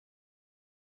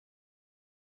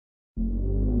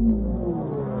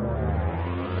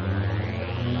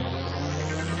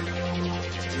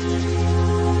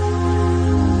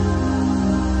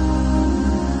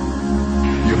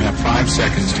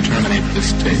seconds to terminate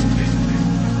this tape.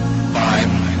 5,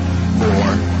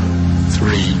 4,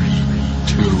 3,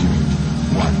 2,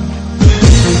 1.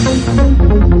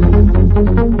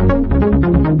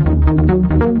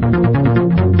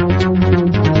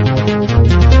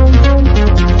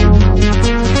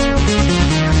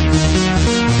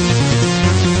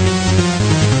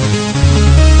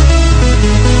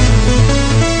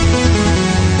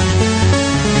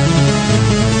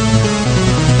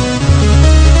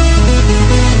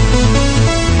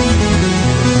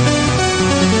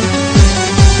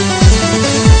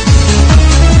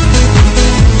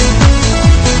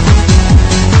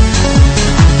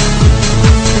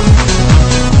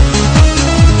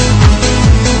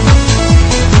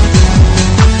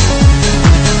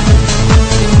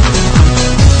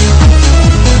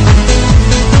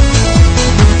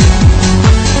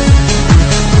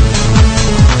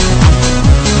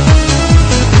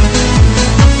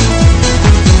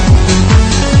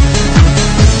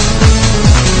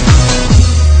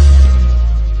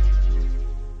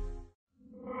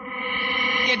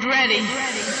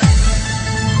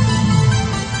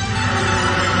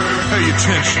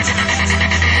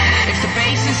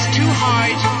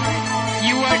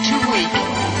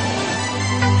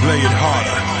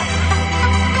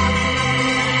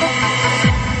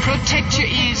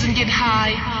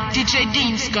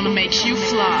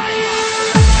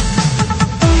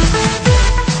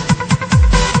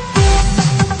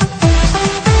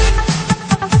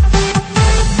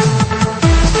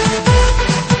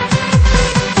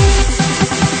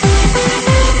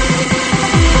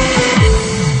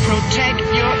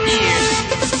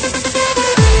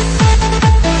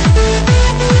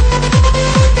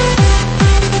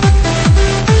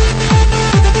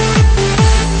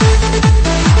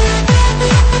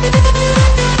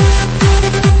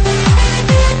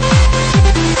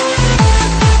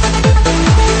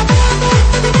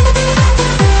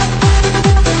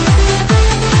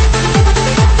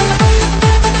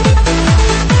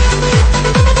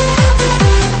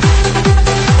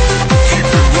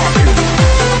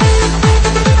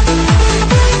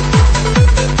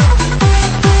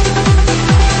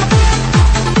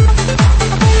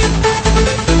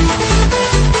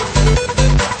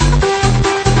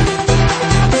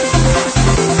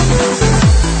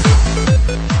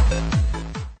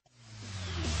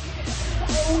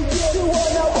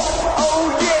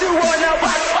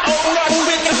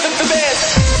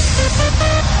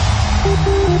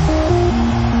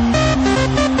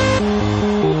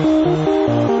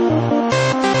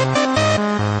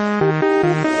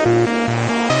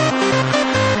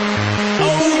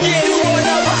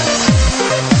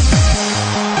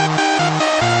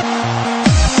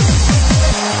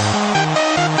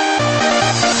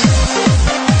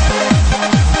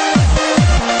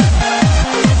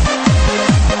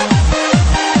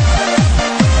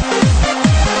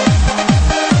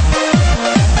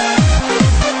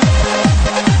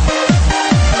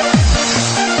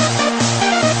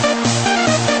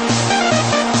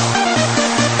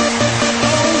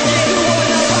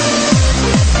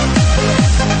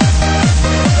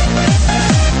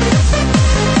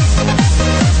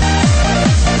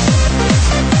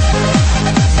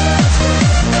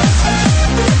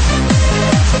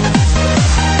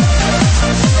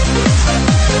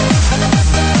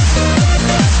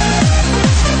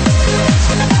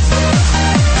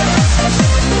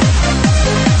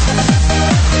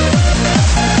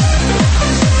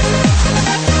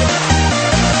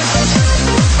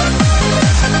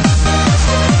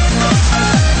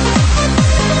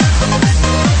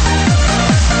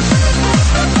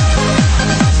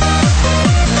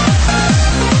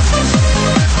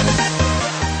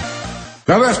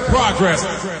 Now that's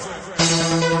progress.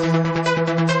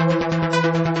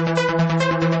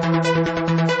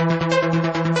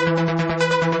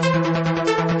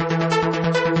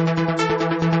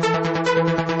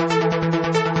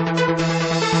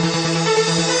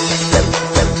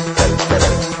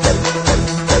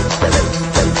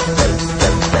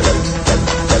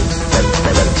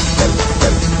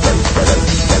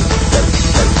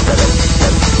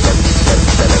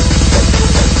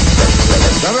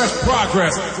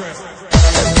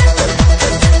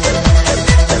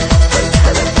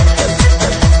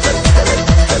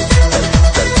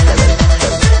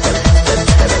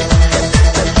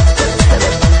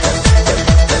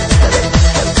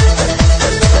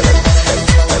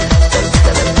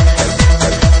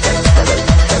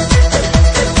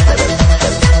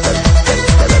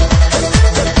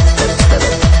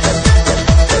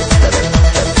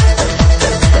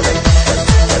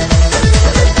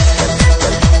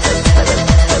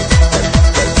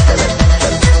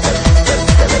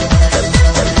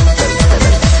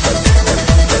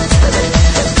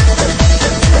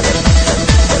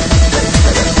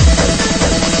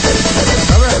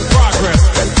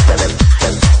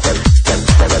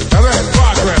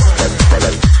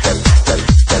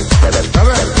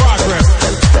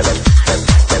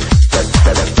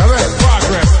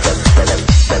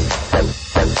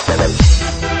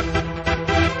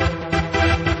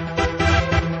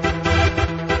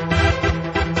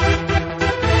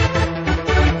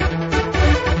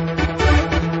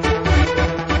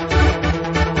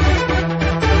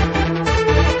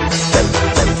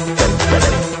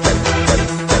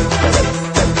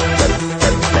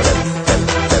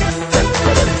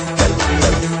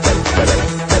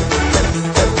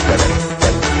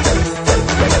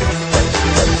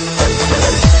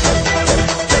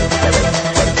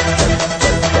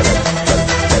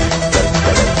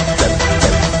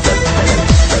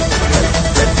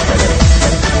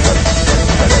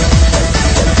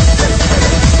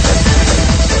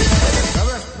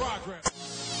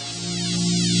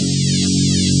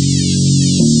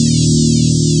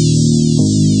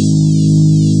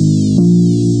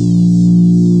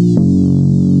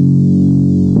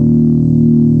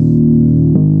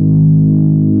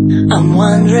 I'm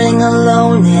wandering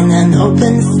alone in an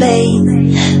open space,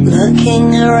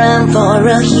 looking around for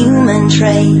a human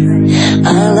trace.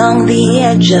 Along the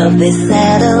edge of this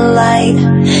satellite,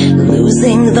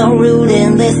 losing the route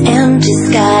in this empty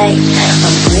sky.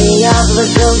 I'm prey of the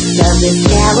ghosts of this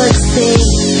galaxy,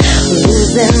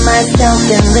 losing myself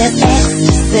in this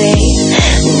ecstasy.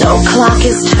 No clock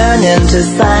is turning to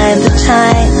sign the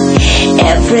time.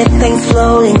 Everything's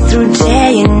flowing through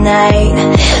day and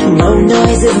night. No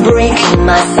noise is breaking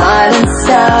my silent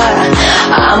star.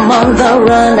 I'm on the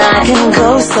run, I can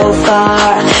go so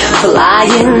far,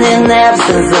 flying in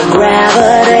absence of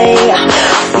gravity,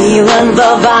 feeling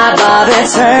the vibe of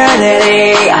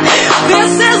eternity.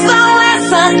 This is the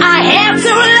lesson I had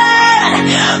to learn.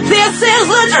 This is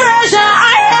the treasure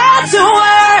I had to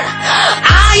earn.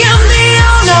 I am the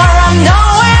owner of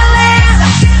nowhere land,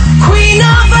 queen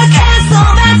of a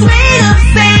castle that's made of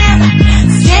sand,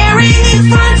 staring in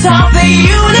front of the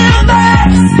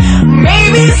universe.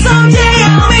 Maybe someday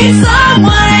I'll meet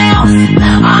someone else.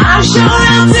 I'm sure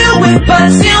I'll do it, but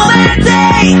till that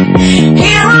day,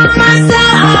 here on my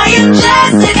side I am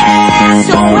just a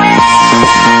castaway.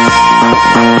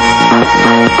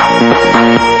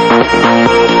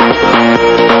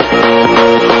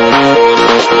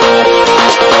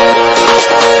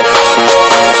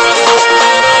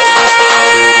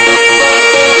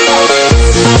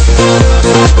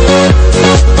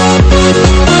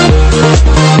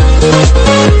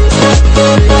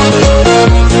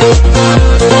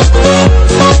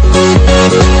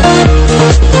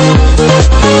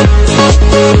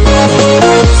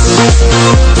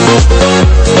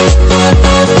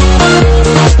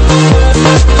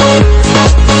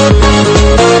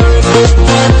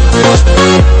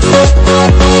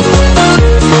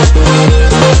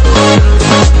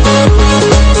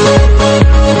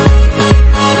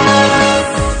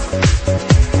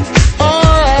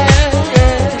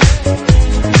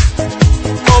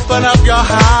 Open up your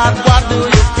heart, what do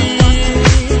you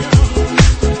feel?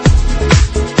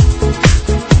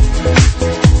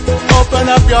 Open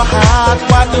up your heart,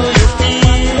 what do you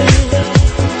feel?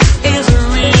 Is it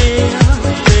real?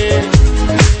 Yeah.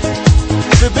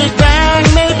 The Big Bang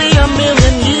may be a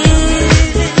million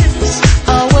years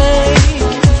away,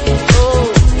 oh,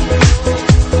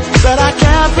 but I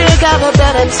can't figure out a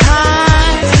better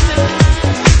time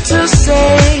to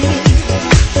say,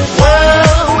 well,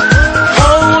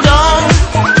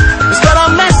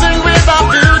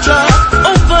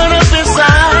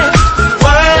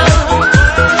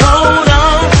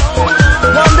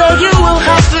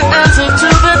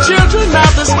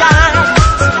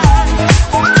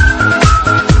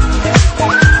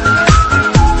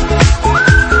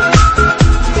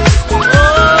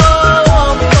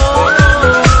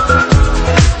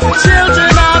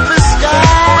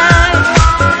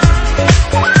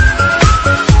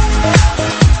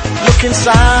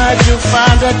 inside you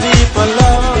find a deeper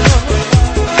love,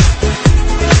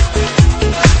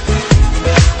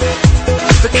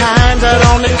 the kind that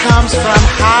only comes from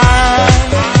high.